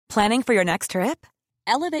Planning for your next trip?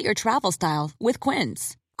 Elevate your travel style with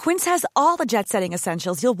Quince. Quince has all the jet-setting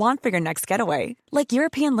essentials you'll want for your next getaway, like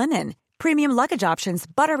European linen, premium luggage options,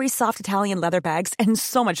 buttery soft Italian leather bags, and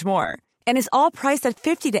so much more. And is all priced at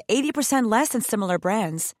 50 to 80% less than similar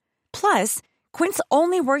brands. Plus, Quince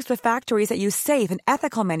only works with factories that use safe and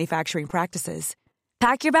ethical manufacturing practices.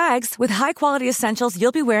 Pack your bags with high-quality essentials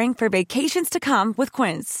you'll be wearing for vacations to come with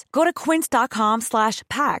Quince. Go to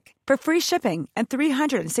quince.com/pack for free shipping and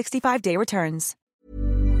 365-day returns.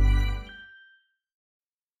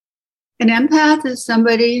 An empath is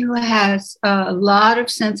somebody who has a lot of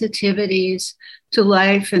sensitivities to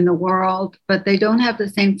life in the world, but they don't have the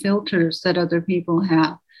same filters that other people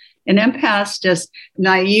have. And empaths just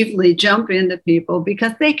naively jump into people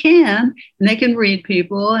because they can, and they can read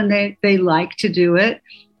people, and they like to do it,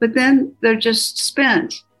 but then they're just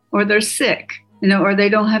spent, or they're sick, or they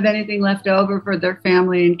don't have anything left over for their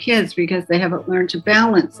family and kids because they haven't learned to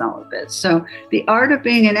balance all of it. So the art of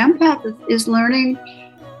being an empath is learning,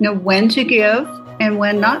 when to give and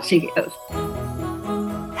when not to give.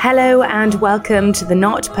 Hello and welcome to the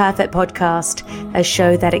Not Perfect Podcast, a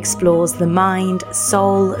show that explores the mind,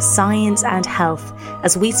 soul, science and health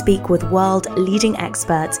as we speak with world-leading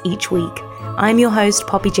experts each week. I'm your host,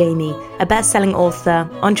 Poppy Jamie, a best-selling author,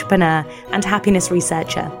 entrepreneur and happiness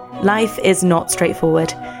researcher. Life is not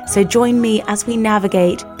straightforward, so join me as we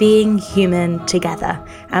navigate being human together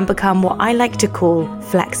and become what I like to call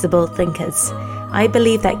flexible thinkers. I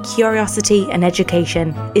believe that curiosity and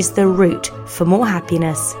education is the route for more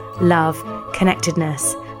happiness, love,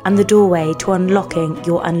 connectedness, and the doorway to unlocking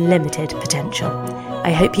your unlimited potential.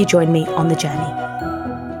 I hope you join me on the journey.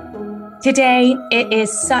 Today, it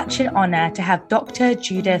is such an honor to have Dr.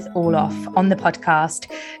 Judith Orloff on the podcast.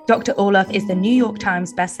 Dr. Orloff is the New York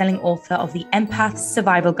Times bestselling author of The Empath's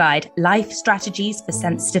Survival Guide, Life Strategies for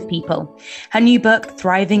Sensitive People. Her new book,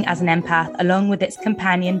 Thriving as an Empath, along with its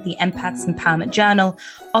companion, The Empath's Empowerment Journal,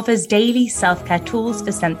 offers daily self-care tools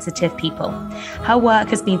for sensitive people. Her work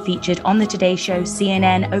has been featured on The Today Show,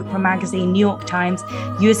 CNN, Oprah Magazine, New York Times,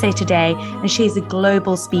 USA Today, and she is a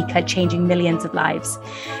global speaker changing millions of lives.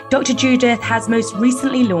 Dr. Judith has most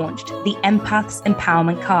recently launched the Empath's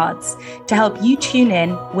Empowerment Cards to help you tune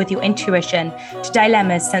in with your intuition to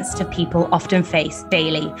dilemmas sensitive people often face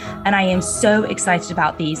daily. And I am so excited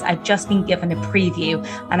about these. I've just been given a preview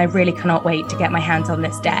and I really cannot wait to get my hands on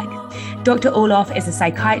this deck. Dr. Orloff is a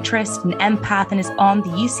psychiatrist, an empath, and is on the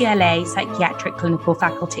UCLA Psychiatric Clinical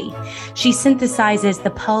Faculty. She synthesizes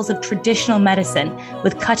the pearls of traditional medicine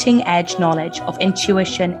with cutting-edge knowledge of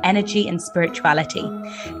intuition, energy, and spirituality.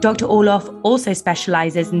 Dr. Orloff also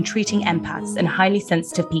specializes in treating empaths and highly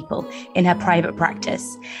sensitive people in her private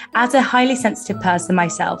practice. As a highly sensitive person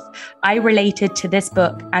myself, I related to this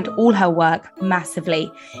book and all her work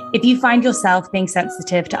massively. If you find yourself being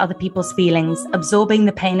sensitive to other people's feelings, absorbing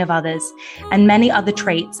the pain of others, and many other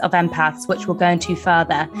traits of empaths, which we'll go into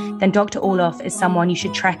further, then Dr. Orloff is someone you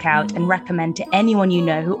should check out and recommend to anyone you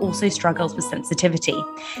know who also struggles with sensitivity.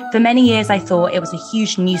 For many years, I thought it was a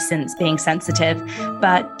huge nuisance being sensitive,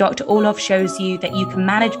 but Dr. Orloff shows you that you can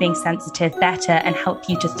manage being sensitive better and help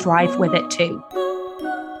you to thrive with it too.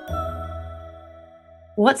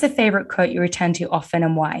 What's a favorite quote you return to often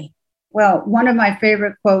and why? Well, one of my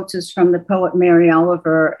favorite quotes is from the poet Mary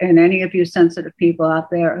Oliver. And any of you sensitive people out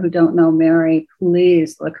there who don't know Mary,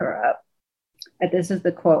 please look her up. And this is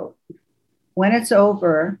the quote. When it's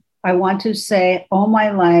over, I want to say, all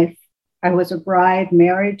my life, I was a bride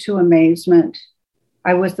married to amazement.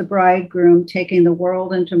 I was the bridegroom taking the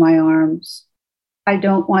world into my arms. I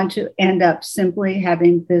don't want to end up simply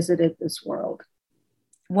having visited this world.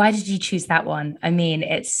 Why did you choose that one? I mean,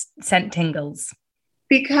 it's sent tingles.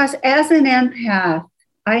 Because as an empath,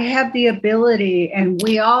 I have the ability, and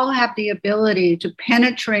we all have the ability to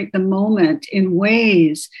penetrate the moment in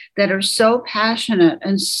ways that are so passionate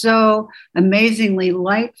and so amazingly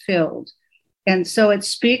light-filled. And so it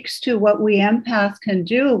speaks to what we empaths can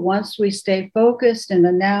do once we stay focused in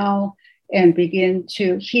the now and begin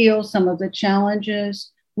to heal some of the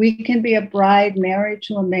challenges. We can be a bride married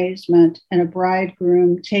to amazement and a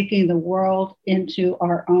bridegroom taking the world into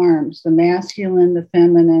our arms, the masculine, the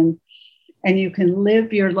feminine, and you can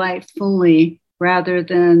live your life fully rather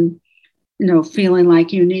than, feeling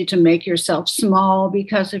like you need to make yourself small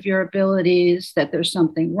because of your abilities, that there's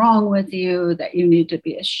something wrong with you, that you need to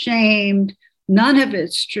be ashamed. None of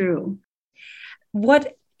it's true.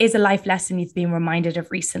 What is a life lesson you've been reminded of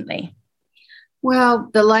recently? Well,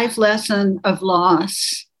 the life lesson of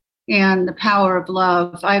loss and the power of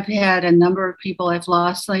love. I've had a number of people I've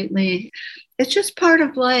lost lately. It's just part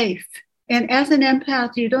of life. And as an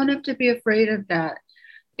empath, you don't have to be afraid of that.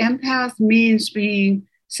 Empath means being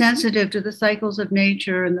sensitive to the cycles of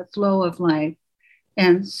nature and the flow of life.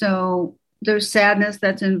 And so there's sadness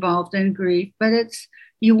that's involved in grief, but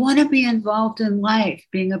you want to be involved in life,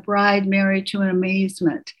 being a bride married to an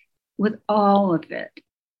amazement with all of it.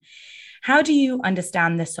 How do you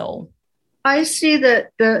understand the soul? I see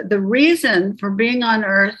that the reason for being on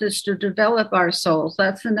earth is to develop our souls.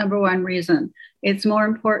 That's the number one reason. It's more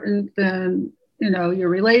important than, your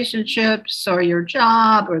relationships or your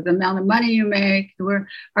job or the amount of money you make.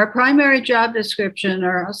 Our primary job description,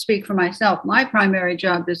 or I'll speak for myself, my primary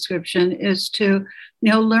job description is to,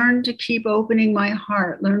 learn to keep opening my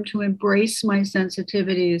heart, learn to embrace my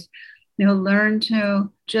sensitivities, learn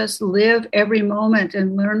to just live every moment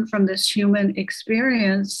and learn from this human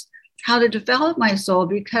experience how to develop my soul.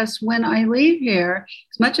 Because when I leave here,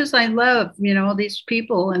 as much as I love, all these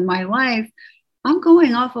people in my life, I'm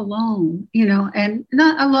going off alone, and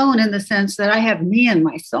not alone in the sense that I have me and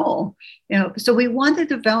my soul, so we want to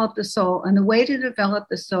develop the soul. And the way to develop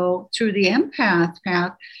the soul through the empath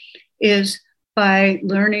path is by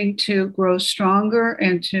learning to grow stronger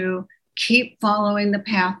and to keep following the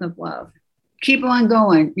path of love. Keep on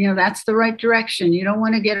going. That's the right direction. You don't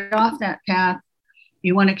want to get off that path.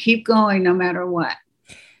 You want to keep going no matter what.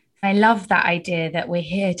 I love that idea that we're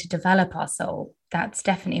here to develop our soul. That's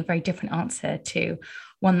definitely a very different answer to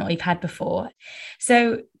one that we've had before.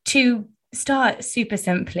 So to start super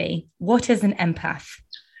simply, what is an empath?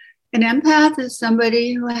 An empath is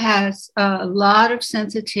somebody who has a lot of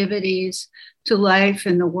sensitivities to life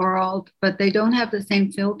in the world, but they don't have the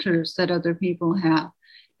same filters that other people have.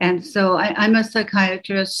 And so I'm a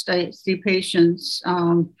psychiatrist. I see patients,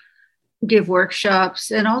 give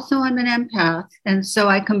workshops, and also I'm an empath. And so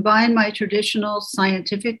I combine my traditional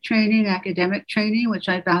scientific training, academic training, which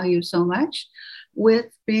I value so much, with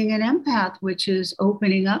being an empath, which is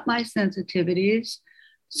opening up my sensitivities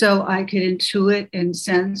so I could intuit and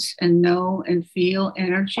sense and know and feel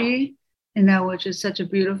energy, which is such a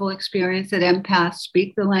beautiful experience that empaths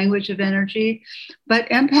speak the language of energy. But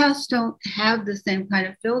empaths don't have the same kind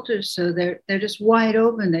of filters, so they're just wide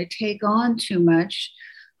open. They take on too much.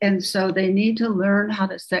 And so they need to learn how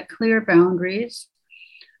to set clear boundaries,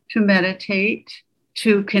 to meditate,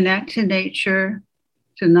 to connect to nature,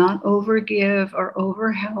 to not overgive or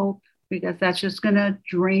overhelp, because that's just going to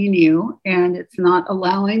drain you. And it's not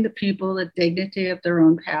allowing the people the dignity of their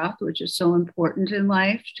own path, which is so important in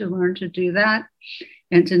life, to learn to do that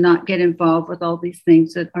and to not get involved with all these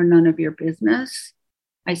things that are none of your business.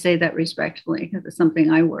 I say that respectfully because it's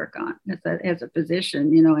something I work on as a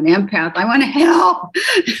physician, an empath. I want to help.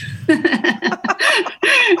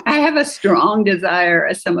 I have a strong desire,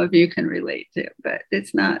 as some of you can relate to, but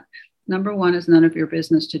it's not. Number one is none of your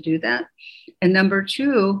business to do that. And number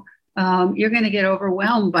two, you're going to get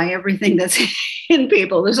overwhelmed by everything that's in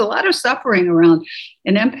people. There's a lot of suffering around,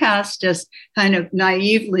 and empaths just kind of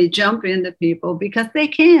naively jump into people because they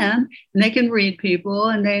can, and they can read people,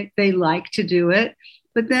 and they like to do it.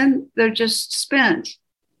 But then they're just spent,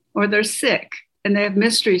 or they're sick and they have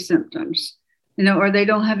mystery symptoms, or they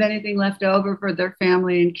don't have anything left over for their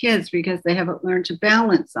family and kids because they haven't learned to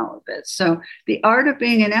balance all of it. So the art of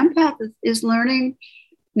being an empath is learning,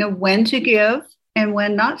 when to give and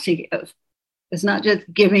when not to give. It's not just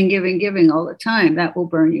giving all the time. That will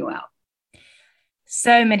burn you out.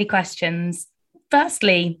 So many questions.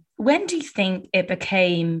 Firstly, when do you think it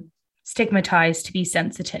became stigmatized to be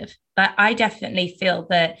sensitive? But I definitely feel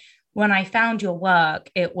that when I found your work,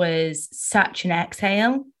 it was such an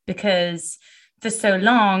exhale, because for so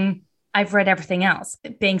long, I've read everything else.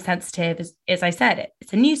 Being sensitive is, as I said,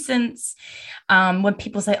 it's a nuisance. When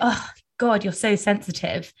people say, oh, God, you're so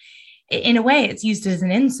sensitive, in a way, it's used as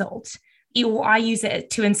an insult. I use it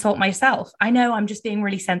to insult myself. I know I'm just being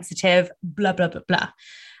really sensitive, blah, blah, blah, blah.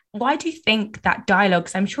 Why do you think that dialogue,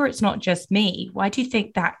 because I'm sure it's not just me, why do you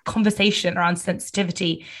think that conversation around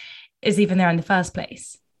sensitivity is even there in the first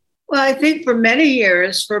place? Well, I think for many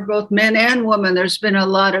years, for both men and women, there's been a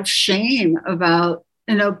lot of shame about,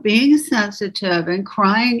 being sensitive and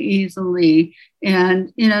crying easily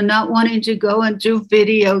and, not wanting to go and do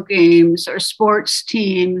video games or sports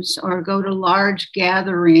teams or go to large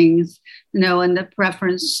gatherings, and the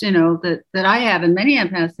preference, that I have and many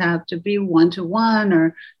empaths have to be 1-to-1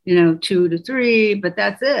 or, 2-to-3, but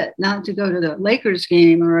that's it. Not to go to the Lakers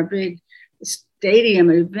game or a big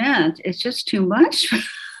stadium event. It's just too much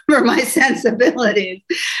for my sensibilities,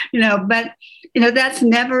 but, that's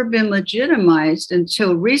never been legitimized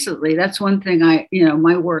until recently. That's one thing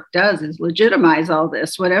my work does is legitimize all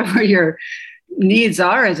this. Whatever your needs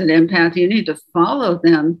are as an empath, you need to follow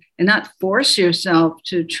them and not force yourself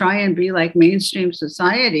to try and be like mainstream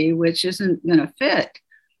society, which isn't going to fit,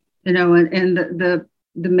 and the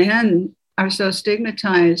the men are so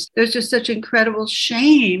stigmatized. There's just such incredible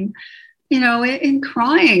shame, in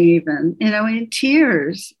crying even, in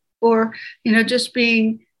tears, or, just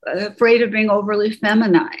being afraid of being overly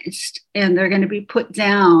feminized, and they're going to be put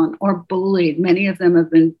down or bullied. Many of them have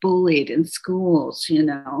been bullied in schools,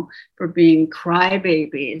 for being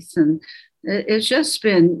crybabies. And it's just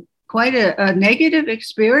been quite a negative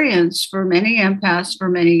experience for many empaths for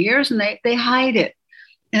many years, and they hide it.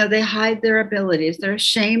 They hide their abilities. They're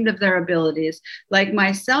ashamed of their abilities. Like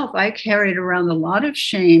myself, I carried around a lot of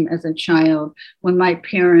shame as a child when my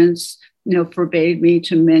parents, forbade me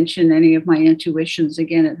to mention any of my intuitions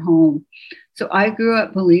again at home. So I grew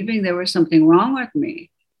up believing there was something wrong with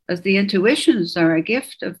me, as the intuitions are a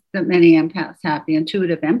gift that many empaths have, the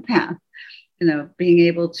intuitive empath, being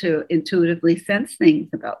able to intuitively sense things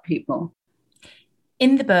about people.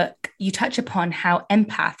 In the book, you touch upon how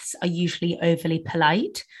empaths are usually overly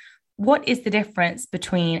polite. What is the difference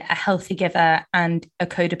between a healthy giver and a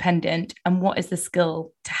codependent? And what is the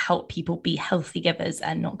skill to help people be healthy givers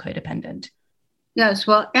and not codependent? Yes,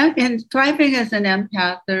 well, in Thriving as an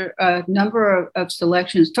Empath, there are a number of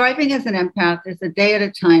selections. Thriving as an Empath is a day at a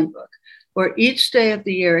time book, where each day of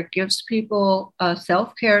the year it gives people a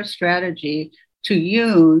self-care strategy to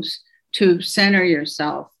use to center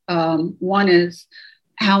yourself. One is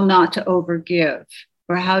how not to overgive,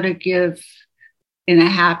 or how to give in a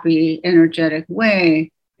happy, energetic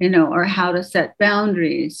way, or how to set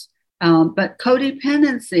boundaries. But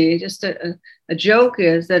codependency, just a joke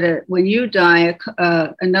is that when you die,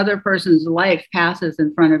 another person's life passes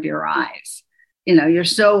in front of your eyes. You're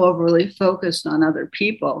so overly focused on other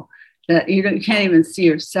people that you can't even see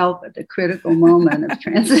yourself at the critical moment of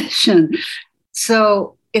transition.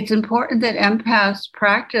 So it's important that empaths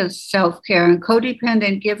practice self-care, and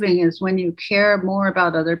codependent giving is when you care more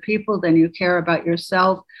about other people than you care about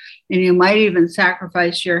yourself. And you might even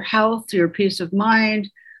sacrifice your health, your peace of mind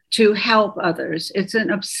to help others. It's an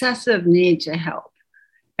obsessive need to help,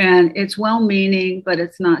 and it's well-meaning, but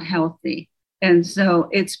it's not healthy. And so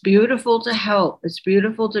it's beautiful to help. It's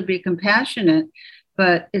beautiful to be compassionate,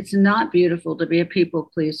 but it's not beautiful to be a people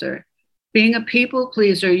pleaser. Being a people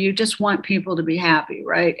pleaser, you just want people to be happy,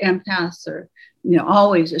 right? Empaths are,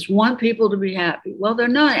 always just want people to be happy. Well, they're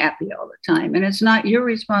not happy all the time. And it's not your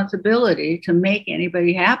responsibility to make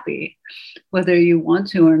anybody happy, whether you want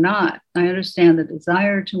to or not. I understand the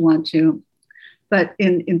desire to want to. But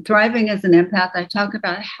in Thriving as an Empath, I talk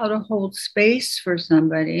about how to hold space for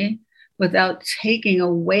somebody without taking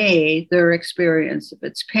away their experience. If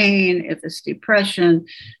it's pain, if it's depression,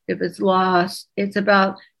 if it's loss, it's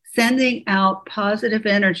about sending out positive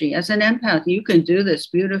energy. As an empath, you can do this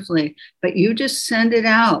beautifully, but you just send it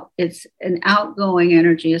out. It's an outgoing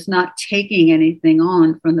energy. It's not taking anything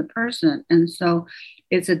on from the person. And so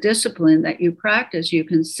it's a discipline that you practice. You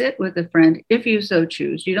can sit with a friend if you so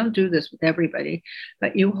choose. You don't do this with everybody,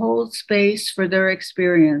 but you hold space for their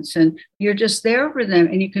experience, and you're just there for them,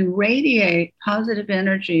 and you can radiate positive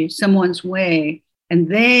energy someone's way, and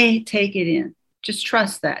they take it in. Just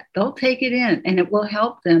trust that. They'll take it in, and it will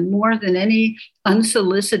help them more than any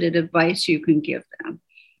unsolicited advice you can give them.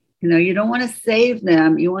 You don't want to save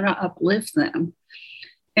them. You want to uplift them.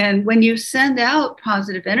 And when you send out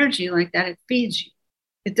positive energy like that, it feeds you.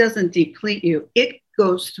 It doesn't deplete you. It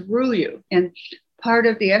goes through you. And part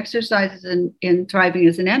of the exercises in Thriving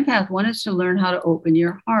as an Empath, one is to learn how to open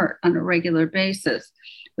your heart on a regular basis,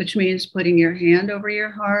 which means putting your hand over your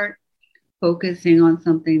heart, focusing on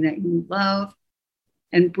something that you love,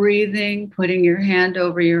 and breathing, putting your hand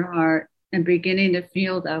over your heart, and beginning to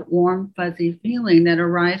feel that warm, fuzzy feeling that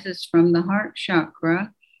arises from the heart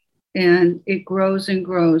chakra. And it grows and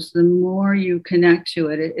grows the more you connect to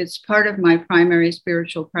it. It's part of my primary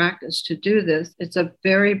spiritual practice to do this. It's a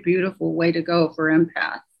very beautiful way to go for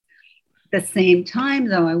empaths. At the same time,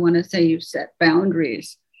 though, I want to say you set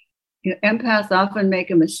boundaries. Empaths often make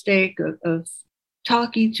a mistake of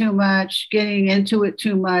talking too much, getting into it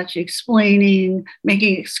too much, explaining,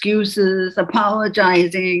 making excuses,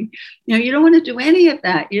 apologizing. You don't want to do any of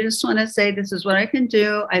that. You just want to say, this is what I can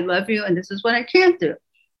do. I love you. And this is what I can't do.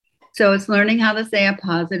 So it's learning how to say a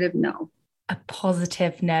positive no. A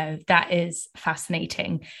positive no. That is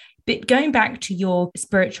fascinating. But going back to your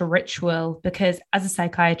spiritual ritual, because as a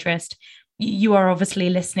psychiatrist, you are obviously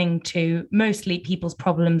listening to mostly people's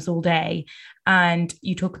problems all day. And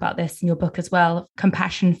you talk about this in your book as well,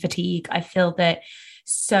 compassion fatigue. I feel that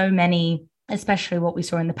so many, especially what we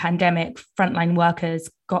saw in the pandemic, frontline workers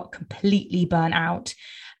got completely burnt out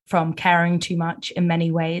from caring too much in many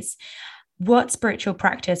ways. What spiritual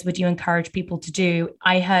practice would you encourage people to do?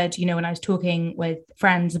 I heard, when I was talking with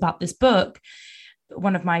friends about this book,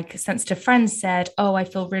 one of my sensitive friends said, oh, I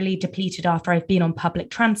feel really depleted after I've been on public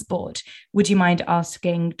transport. Would you mind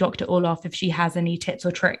asking Dr. Orloff if she has any tips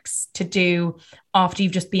or tricks to do after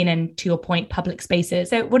you've just been in, to your point, public spaces?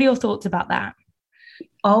 So what are your thoughts about that?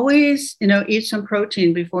 Always, eat some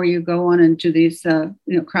protein before you go on into these,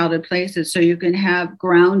 crowded places so you can have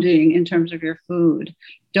grounding in terms of your food.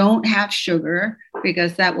 Don't have sugar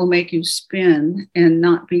because that will make you spin and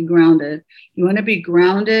not be grounded. You want to be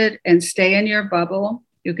grounded and stay in your bubble.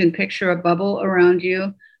 You can picture a bubble around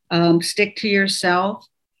you. Stick to yourself.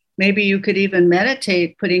 Maybe you could even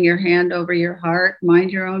meditate, putting your hand over your heart,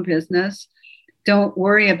 mind your own business. Don't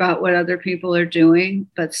worry about what other people are doing,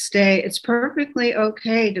 but stay. It's perfectly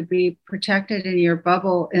okay to be protected in your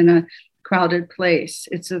bubble in a crowded place.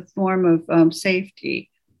 It's a form of safety.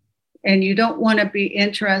 And you don't want to be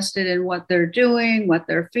interested in what they're doing, what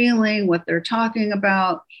they're feeling, what they're talking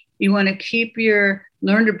about. You want to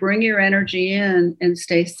learn to bring your energy in and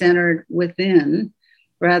stay centered within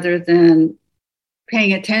rather than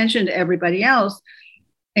paying attention to everybody else.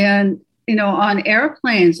 And on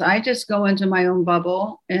airplanes, I just go into my own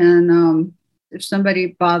bubble. And if somebody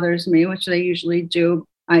bothers me, which they usually do,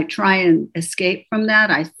 I try and escape from that.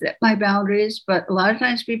 I set my boundaries, but a lot of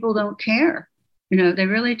times people don't care. They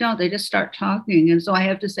really don't. They just start talking. And so I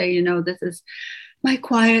have to say, this is my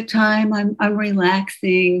quiet time. I'm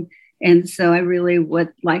relaxing. And so I really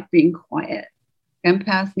would like being quiet.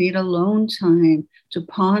 Empaths need alone time to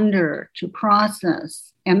ponder, to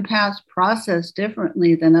process. Empaths process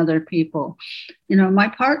differently than other people. My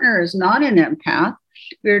partner is not an empath.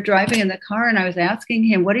 We were driving in the car and I was asking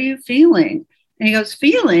him, what are you feeling? And he goes,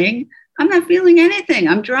 feeling? I'm not feeling anything.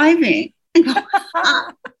 I'm driving.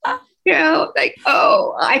 I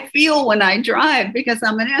go, I feel when I drive because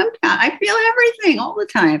I'm an empath. I feel everything all the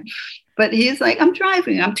time. But he's like, I'm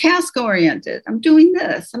driving. I'm task oriented. I'm doing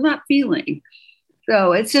this. I'm not feeling.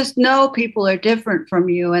 So it's just people are different from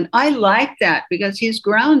you. And I like that because he's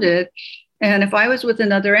grounded. And if I was with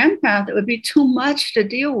another empath, it would be too much to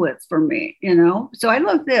deal with for me, So I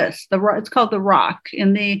love this. It's called The Rock.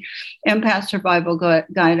 In the Empath Survival Guide,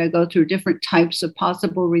 I go through different types of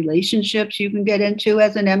possible relationships you can get into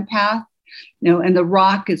as an empath. And The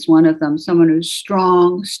Rock is one of them. Someone who's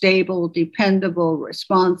strong, stable, dependable,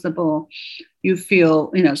 responsible. You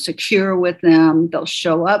feel, secure with them. They'll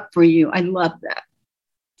show up for you. I love that.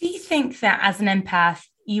 Do you think that as an empath,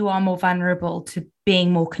 you are more vulnerable to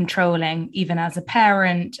being more controlling, even as a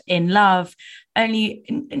parent, in love, only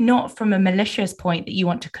not from a malicious point that you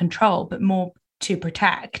want to control, but more to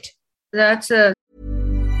protect? Even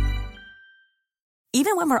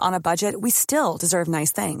when we're on a budget, we still deserve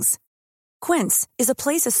nice things. Quince is a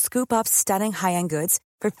place to scoop up stunning high-end goods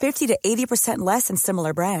for 50 to 80% less than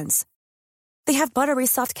similar brands. They have buttery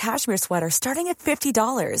soft cashmere sweaters starting at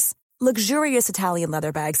 $50, luxurious Italian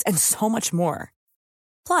leather bags, and so much more.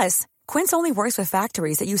 Plus, Quince only works with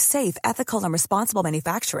factories that use safe, ethical, and responsible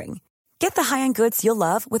manufacturing. Get the high-end goods you'll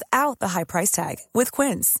love without the high price tag with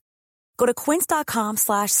Quince. Go to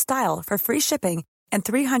quince.com/style for free shipping and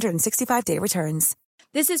 365-day returns.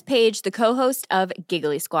 This is Paige, the co-host of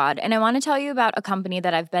Giggly Squad, and I want to tell you about a company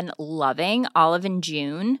that I've been loving, Olive &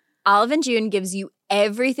 June. Olive & June gives you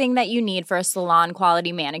everything that you need for a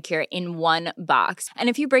salon-quality manicure in one box. And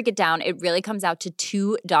if you break it down, it really comes out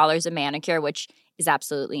to $2 a manicure, which is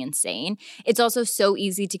absolutely insane. It's also so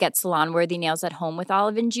easy to get salon-worthy nails at home with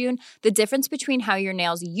Olive & June. The difference between how your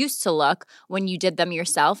nails used to look when you did them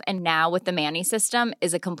yourself and now with the Mani system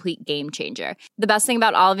is a complete game changer. The best thing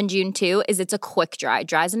about Olive & June, too, is it's a quick dry.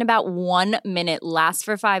 Dries in about 1 minute, lasts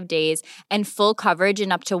for 5 days, and full coverage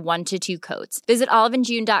in up to 1 to 2 coats. Visit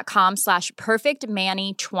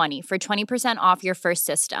oliveandjune.com/perfectmani20 for 20% off your first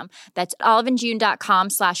system. That's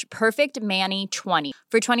oliveandjune.com/perfectmani20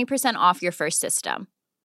 for 20% off your first system.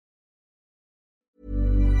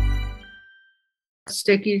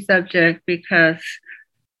 Sticky subject because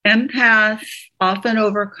empaths often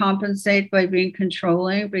overcompensate by being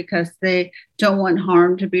controlling because they don't want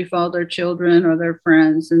harm to befall their children or their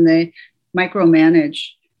friends, and they micromanage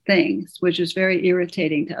things, which is very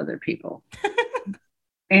irritating to other people.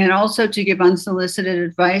 And also to give unsolicited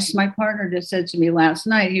advice. My partner just said to me last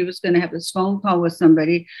night, he was going to have this phone call with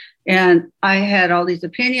somebody, and I had all these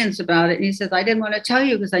opinions about it. And he says, I didn't want to tell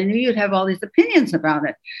you because I knew you'd have all these opinions about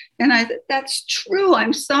it. And I said, that's true.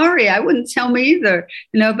 I'm sorry. I wouldn't tell me either,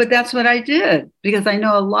 but that's what I did because I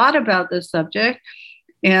know a lot about this subject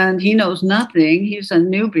and he knows nothing. He's a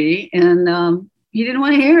newbie and he didn't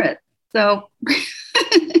want to hear it. So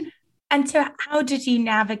And so how did you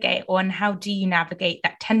navigate, and how do you navigate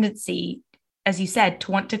that tendency, as you said,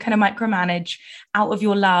 to want to kind of micromanage out of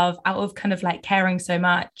your love, out of kind of like caring so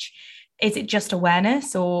much? Is it just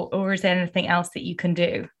awareness or is there anything else that you can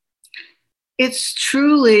do? It's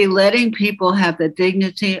truly letting people have the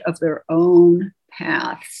dignity of their own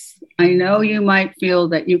paths. I know you might feel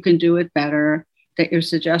that you can do it better, that your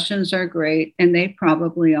suggestions are great, and they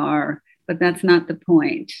probably are, but that's not the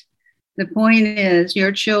point. The point is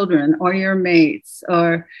your children or your mates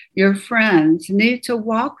or your friends need to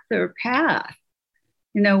walk their path,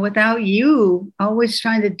 without you always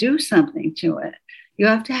trying to do something to it. You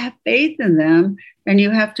have to have faith in them, and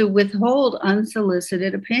you have to withhold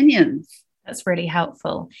unsolicited opinions. That's really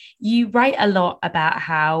helpful. You write a lot about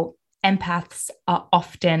how empaths are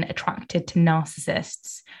often attracted to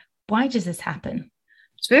narcissists. Why does this happen?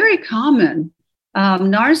 It's very common.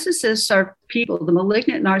 Narcissists are people, the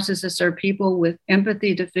malignant narcissists are people with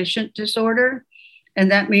empathy deficient disorder.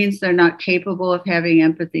 And that means they're not capable of having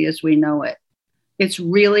empathy as we know it. It's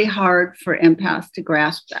really hard for empaths to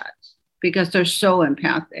grasp that because they're so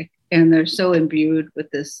empathic and they're so imbued with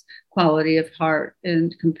this quality of heart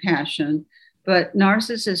and compassion. But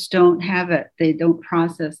narcissists don't have it. They don't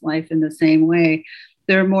process life in the same way.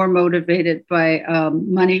 They're more motivated by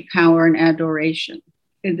money, power, and adoration.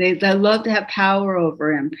 They love to have power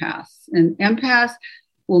over empaths. And empaths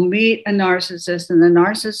will meet a narcissist, and the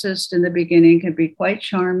narcissist in the beginning can be quite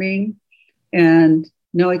charming and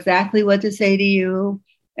know exactly what to say to you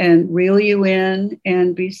and reel you in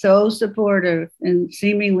and be so supportive and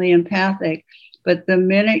seemingly empathic. But the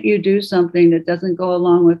minute you do something that doesn't go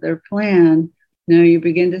along with their plan, you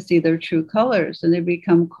begin to see their true colors, and they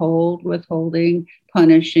become cold, withholding,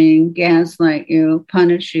 punishing, gaslight you,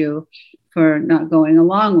 punish you for not going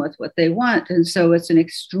along with what they want. And so it's an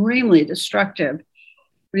extremely destructive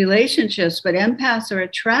relationships, but empaths are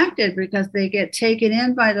attracted because they get taken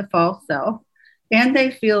in by the false self and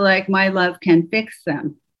they feel like my love can fix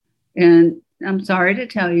them. And I'm sorry to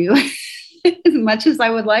tell you, as much as I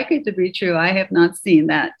would like it to be true, I have not seen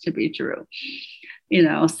that to be true.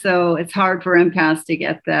 So it's hard for empaths to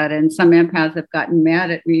get that. And some empaths have gotten mad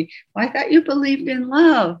at me. Well, I thought you believed in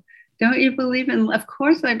love. Don't you believe in love? Of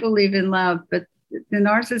course I believe in love, but the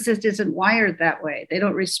narcissist isn't wired that way. They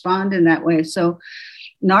don't respond in that way. So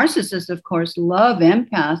narcissists, of course, love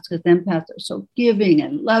empaths because empaths are so giving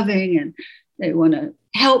and loving, and they want to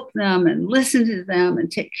help them and listen to them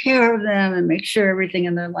and take care of them and make sure everything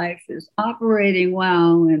in their life is operating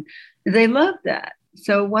well. And they love that.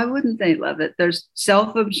 So why wouldn't they love it? There's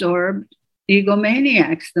self-absorbed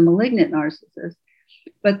egomaniacs, the malignant narcissists.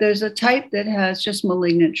 But there's a type that has just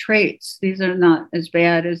malignant traits. These are not as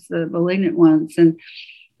bad as the malignant ones. And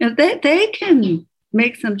they can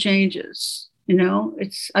make some changes.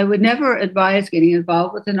 I would never advise getting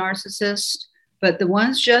involved with a narcissist, but the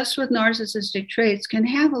ones just with narcissistic traits can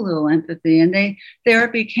have a little empathy, and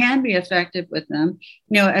therapy can be effective with them,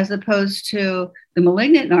 as opposed to the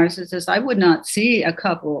malignant narcissist. I would not see a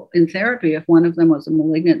couple in therapy if one of them was a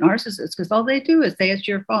malignant narcissist, because all they do is say it's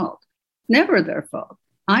your fault. Never their fault.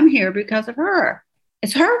 I'm here because of her.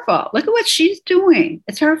 It's her fault. Look at what she's doing.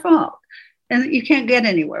 It's her fault. And you can't get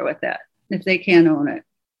anywhere with that if they can't own it.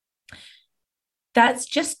 That's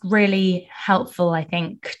just really helpful, I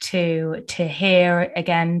think, to hear,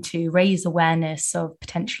 again, to raise awareness of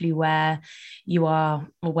potentially where you are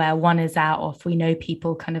or where one is at, or if we know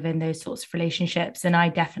people kind of in those sorts of relationships. And I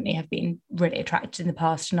definitely have been really attracted in the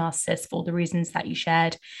past to narcissists for all the reasons that you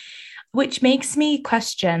shared. Which makes me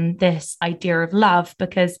question this idea of love,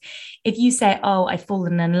 because if you say, oh, I've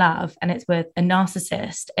fallen in love and it's with a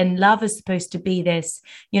narcissist, and love is supposed to be this,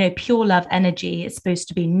 pure love energy. It's supposed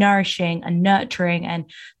to be nourishing and nurturing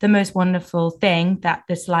and the most wonderful thing that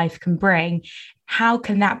this life can bring. How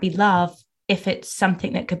can that be love if it's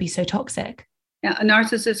something that could be so toxic? Yeah, a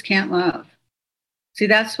narcissist can't love. See,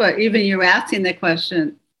 that's what even you asking the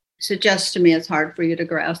question suggests to me it's hard for you to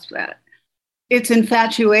grasp that. It's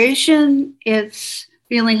infatuation, it's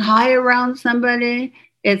feeling high around somebody,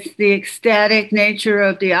 it's the ecstatic nature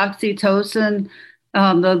of the oxytocin,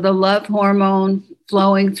 the love hormone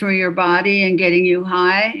flowing through your body and getting you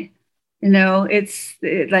high.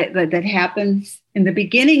 That happens in the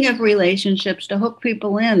beginning of relationships to hook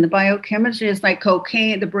people in. The biochemistry is like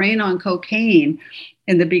cocaine, the brain on cocaine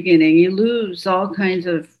in the beginning. You lose all kinds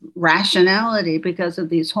of rationality because of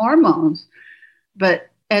these hormones. But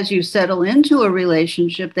as you settle into a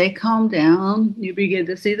relationship, they calm down. You begin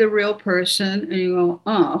to see the real person and you go,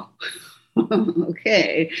 oh,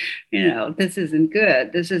 okay, this isn't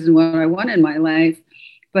good. This isn't what I want in my life.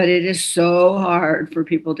 But it is so hard for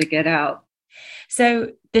people to get out.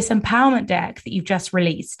 So this empowerment deck that you've just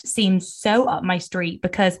released seems so up my street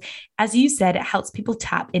because, as you said, it helps people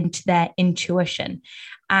tap into their intuition.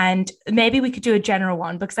 And maybe we could do a general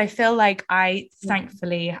one, because I feel like I'm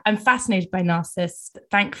fascinated by narcissists, but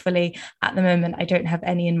thankfully at the moment I don't have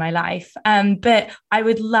any in my life. But I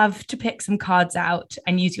would love to pick some cards out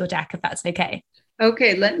and use your deck, if that's okay.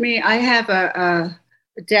 Okay, I have a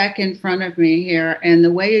deck in front of me here. And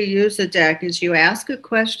the way you use the deck is you ask a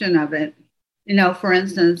question of it. For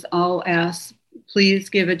instance, I'll ask, please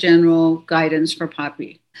give a general guidance for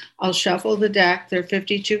Poppy. I'll shuffle the deck. There are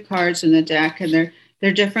 52 cards in the deck, and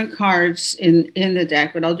they're different cards in the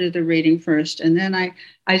deck, but I'll do the reading first. And then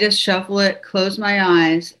I just shuffle it, close my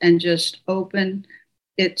eyes, and just open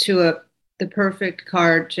it to the perfect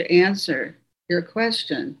card to answer your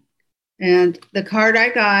question. And the card I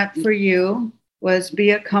got for you was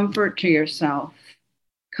be a comfort to yourself.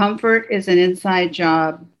 Comfort is an inside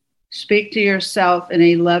job. Speak to yourself in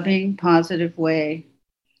a loving, positive way.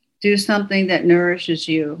 Do something that nourishes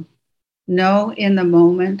you. Know in the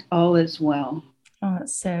moment all is well. Oh,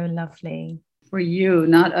 that's so lovely. For you,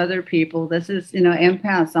 not other people. This is,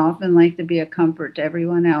 empaths often like to be a comfort to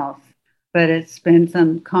everyone else, but it's been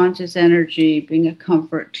some conscious energy being a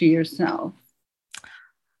comfort to yourself.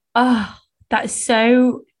 Oh, that's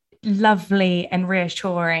so lovely and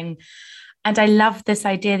reassuring. And I love this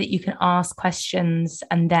idea that you can ask questions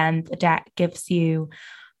and then the deck gives you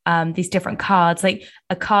these different cards. Like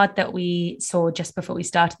a card that we saw just before we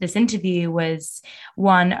started this interview was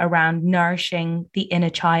one around nourishing the inner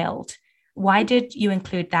child. Why did you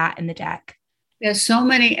include that in the deck? Yeah, so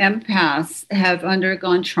many empaths have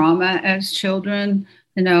undergone trauma as children,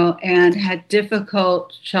 and had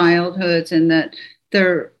difficult childhoods, and that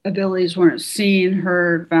their abilities weren't seen,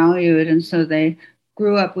 heard, valued. And so they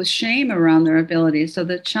grew up with shame around their abilities. So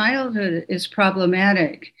the childhood is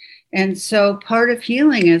problematic. And so part of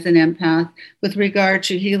healing as an empath with regard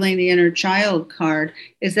to healing the inner child card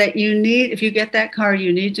is that if you get that card,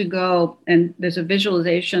 you need to go, and there's a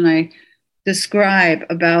visualization I describe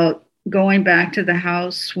about going back to the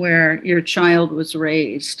house where your child was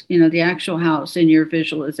raised, the actual house in your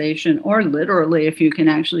visualization, or literally if you can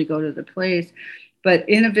actually go to the place. But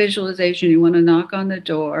in a visualization, you want to knock on the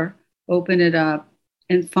door, open it up,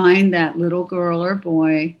 and find that little girl or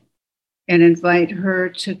boy and invite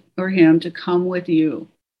her or him to come with you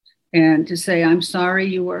and to say, I'm sorry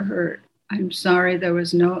you were hurt. I'm sorry there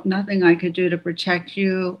was nothing I could do to protect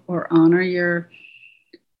you or honor your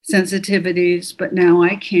sensitivities, but now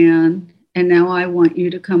I can. And now I want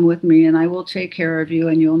you to come with me, and I will take care of you,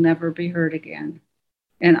 and you'll never be hurt again.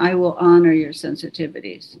 And I will honor your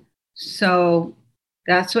sensitivities. So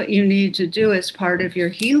that's what you need to do as part of your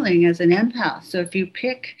healing as an empath. So if you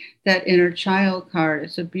pick that inner child card,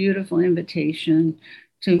 it's a beautiful invitation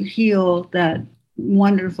to heal that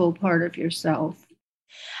wonderful part of yourself.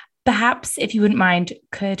 Perhaps, if you wouldn't mind,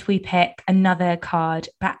 could we pick another card,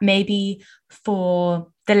 but maybe for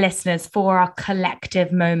the listeners, for our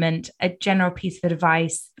collective moment, a general piece of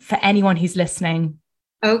advice for anyone who's listening?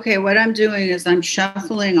 Okay, what I'm doing is I'm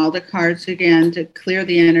shuffling all the cards again to clear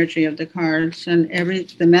the energy of the cards, and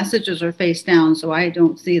the messages are face down, so I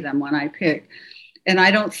don't see them when I pick. And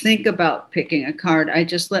I don't think about picking a card. I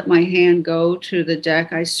just let my hand go to the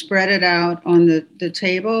deck. I spread it out on the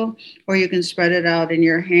table, or you can spread it out in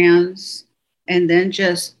your hands, and then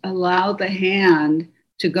just allow the hand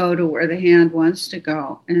to go to where the hand wants to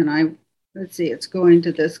go. And let's see, it's going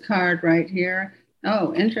to this card right here.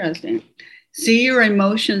 Oh, interesting. See your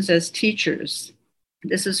emotions as teachers.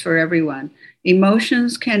 This is for everyone.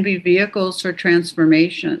 Emotions can be vehicles for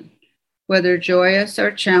transformation. Whether joyous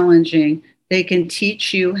or challenging, they can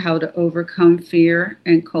teach you how to overcome fear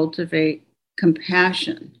and cultivate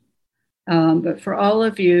compassion. But for all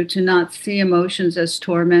of you to not see emotions as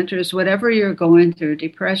tormentors, whatever you're going through,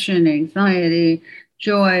 depression, anxiety,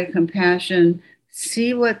 joy, compassion,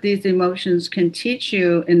 see what these emotions can teach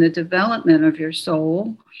you in the development of your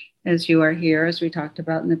soul as you are here, as we talked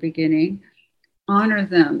about in the beginning. Honor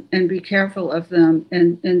them and be careful of them,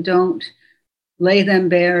 and don't lay them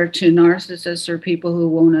bare to narcissists or people who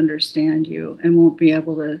won't understand you and won't be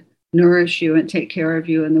able to nourish you and take care of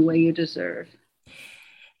you in the way you deserve.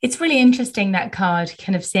 It's really interesting, that card,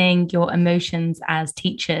 kind of seeing your emotions as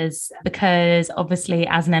teachers, because obviously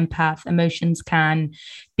as an empath, emotions can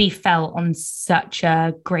be felt on such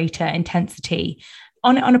a greater intensity.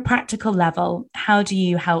 On a practical level, how do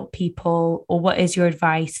you help people, or what is your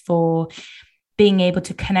advice for being able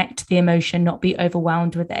to connect to the emotion, not be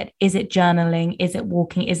overwhelmed with it? Is it journaling? Is it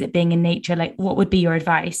walking? Is it being in nature? Like, what would be your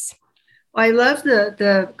advice? Well, I love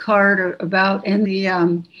the card about in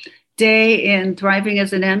the day in Thriving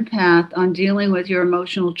as an Empath on dealing with your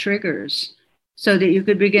emotional triggers. so that you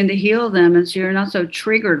could begin to heal them. And so you're not so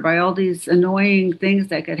triggered by all these annoying things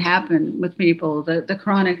that could happen with people, the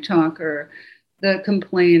chronic talker, the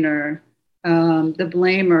complainer, the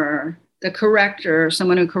blamer, the corrector,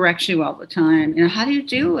 someone who corrects you all the time. How do you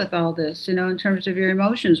deal with all this, in terms of your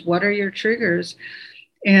emotions? What are your triggers?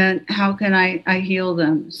 And how can I heal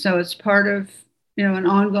them? So it's part of, an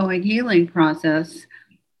ongoing healing process.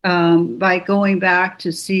 By going back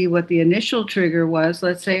to see what the initial trigger was.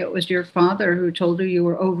 Let's say it was your father who told you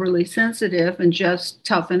were overly sensitive and just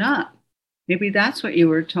toughen up. Maybe that's what you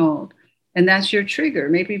were told. And that's your trigger.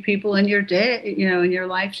 Maybe people in your day, in your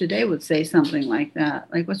life today would say something like that,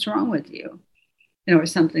 like, what's wrong with you? Or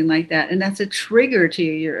something like that. And that's a trigger to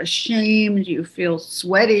you. You're ashamed. You feel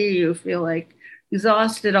sweaty. You feel like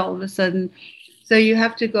exhausted all of a sudden. So you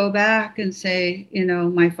have to go back and say,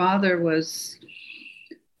 my father was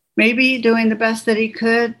maybe doing the best that he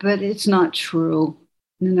could, but it's not true.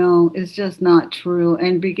 It's just not true.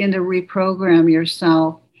 And begin to reprogram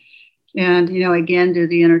yourself. And, again, do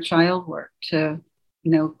the inner child work to,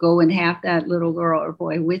 go and have that little girl or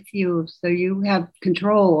boy with you. So you have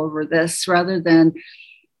control over this rather than,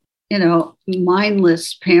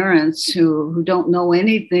 mindless parents who don't know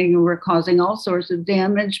anything, who are causing all sorts of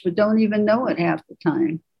damage, but don't even know it half the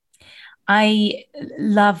time. I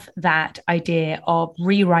love that idea of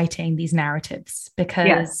rewriting these narratives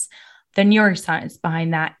because the neuroscience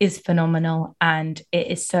behind that is phenomenal and it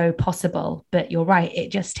is so possible. But you're right,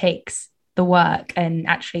 it just takes the work and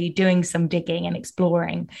actually doing some digging and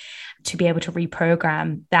exploring to be able to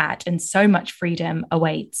reprogram that. And so much freedom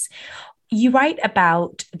awaits. You write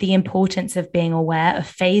about the importance of being aware of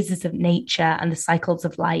phases of nature and the cycles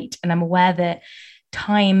of light. And I'm aware that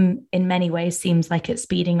time in many ways seems like it's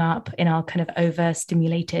speeding up in our kind of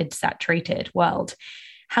overstimulated, saturated world.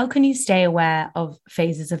 How can you stay aware of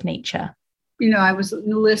phases of nature? I was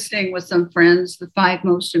listing with some friends the 5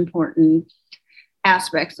 most important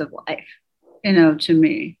aspects of life, to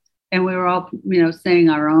me. And we were all, saying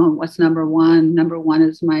our own, what's number one? Number one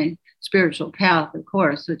is my spiritual path, of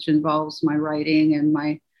course, which involves my writing and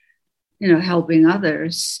my, helping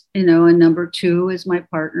others, and number 2 is my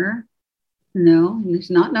partner. He's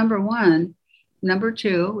not number 1, number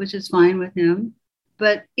 2, which is fine with him.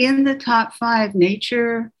 But in the top 5,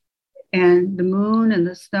 nature and the moon and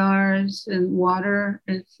the stars and water,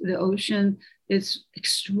 it's the ocean, it's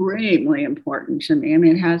extremely important to me. I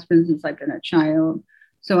mean, it has been since I've been a child.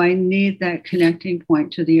 So I need that connecting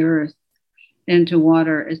point to the earth and to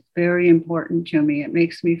water. It's very important to me. It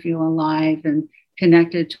makes me feel alive and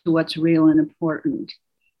connected to what's real and important.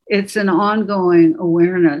 It's an ongoing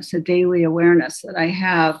awareness, a daily awareness that I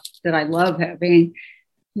have, that I love having,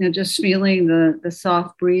 just feeling the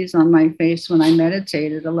soft breeze on my face when I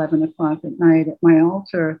meditate at 11 o'clock at night at my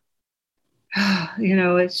altar.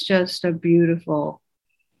 It's just a beautiful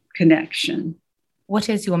connection. What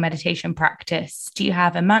is your meditation practice? Do you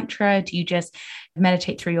have a mantra? Do you just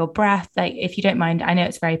meditate through your breath? Like, if you don't mind, I know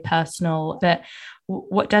it's very personal, but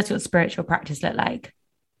what does your spiritual practice look like?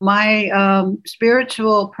 My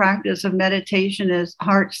spiritual practice of meditation is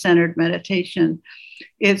heart-centered meditation.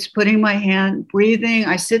 It's putting my hand, breathing.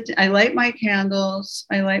 I light my candles,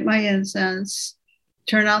 I light my incense,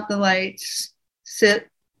 turn out the lights, sit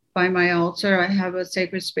by my altar. I have a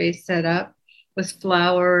sacred space set up with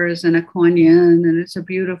flowers and a kuan yin, and it's a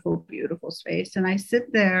beautiful, beautiful space. And I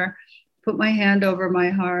sit there, put my hand over my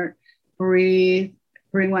heart, breathe,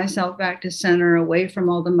 bring myself back to center, away from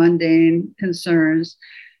all the mundane concerns,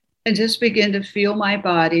 and just begin to feel my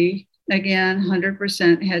body, again,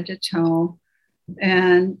 100% head to toe.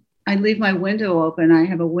 And I leave my window open. I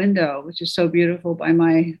have a window, which is so beautiful, by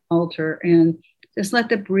my altar, and just let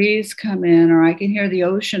the breeze come in, or I can hear the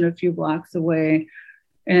ocean a few blocks away.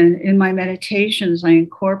 And in my meditations, I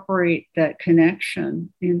incorporate that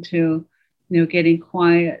connection into, getting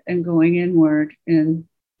quiet and going inward and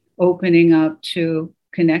opening up to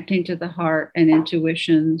connecting to the heart and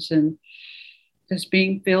intuitions and just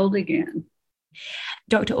being filled again.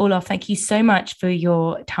 Dr. Orloff, thank you so much for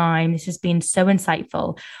your time. This has been so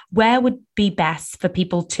insightful. Where would be best for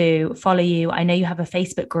people to follow you? I know you have a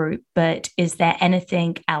Facebook group, but is there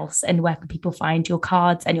anything else? And where can people find your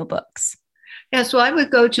cards and your books? Yeah, so I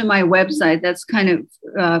would go to my website. That's kind of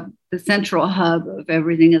the central hub of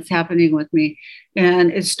everything that's happening with me.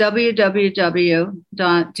 And it's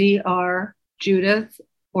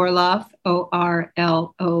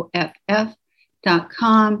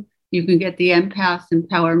www.drjudithorloff.com. You can get the Empath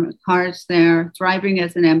Empowerment cards there. Thriving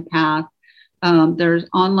as an Empath. There's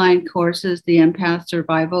online courses, the Empath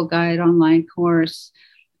Survival Guide online course.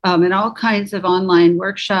 and all kinds of online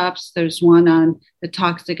workshops. There's one on the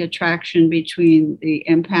toxic attraction between the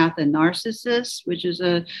empath and narcissist, which is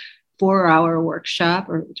a 4-hour workshop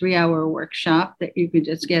or 3-hour workshop that you can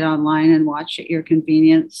just get online and watch at your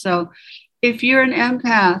convenience. So if you're an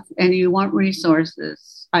empath and you want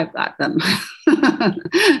resources, I've got them.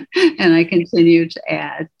 And I continue to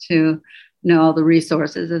add to all the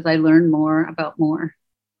resources as I learn more about more.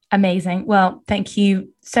 Amazing. Well, thank you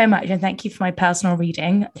so much. And thank you for my personal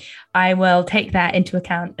reading. I will take that into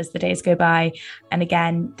account as the days go by. And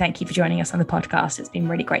again, thank you for joining us on the podcast. It's been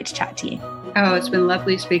really great to chat to you. Oh, it's been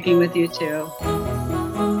lovely speaking with you too.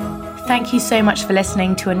 Thank you so much for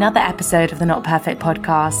listening to another episode of the Not Perfect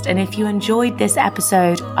podcast. And if you enjoyed this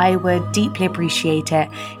episode, I would deeply appreciate it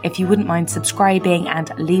if you wouldn't mind subscribing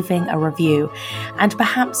and leaving a review, and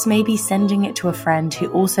perhaps maybe sending it to a friend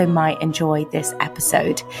who also might enjoy this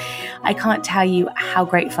episode. I can't tell you how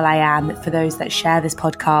grateful I am for those that share this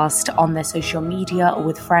podcast on their social media or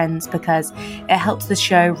with friends, because it helps the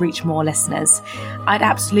show reach more listeners. I'd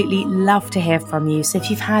absolutely love to hear from you. So if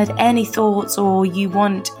you've had any thoughts or you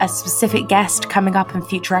want a specific guest coming up in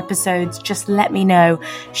future episodes, just let me know.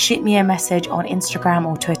 Shoot me a message on Instagram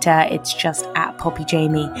or Twitter. It's just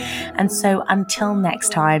 @PoppyJamie. And so until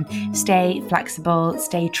next time, stay flexible,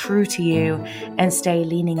 stay true to you, and stay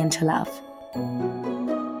leaning into love.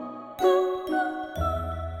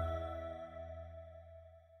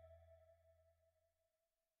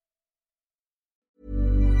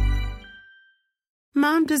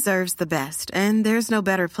 Mom deserves the best, and there's no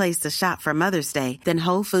better place to shop for Mother's Day than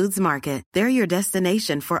Whole Foods Market. They're your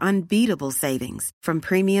destination for unbeatable savings, from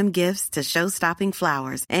premium gifts to show-stopping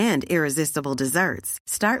flowers and irresistible desserts.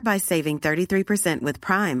 Start by saving 33% with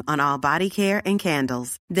Prime on all body care and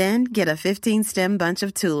candles. Then get a 15-stem bunch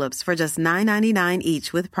of tulips for just $9.99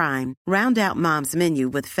 each with Prime. Round out Mom's menu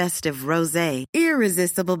with festive rosé,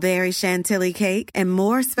 irresistible berry chantilly cake, and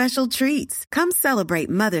more special treats. Come celebrate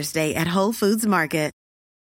Mother's Day at Whole Foods Market.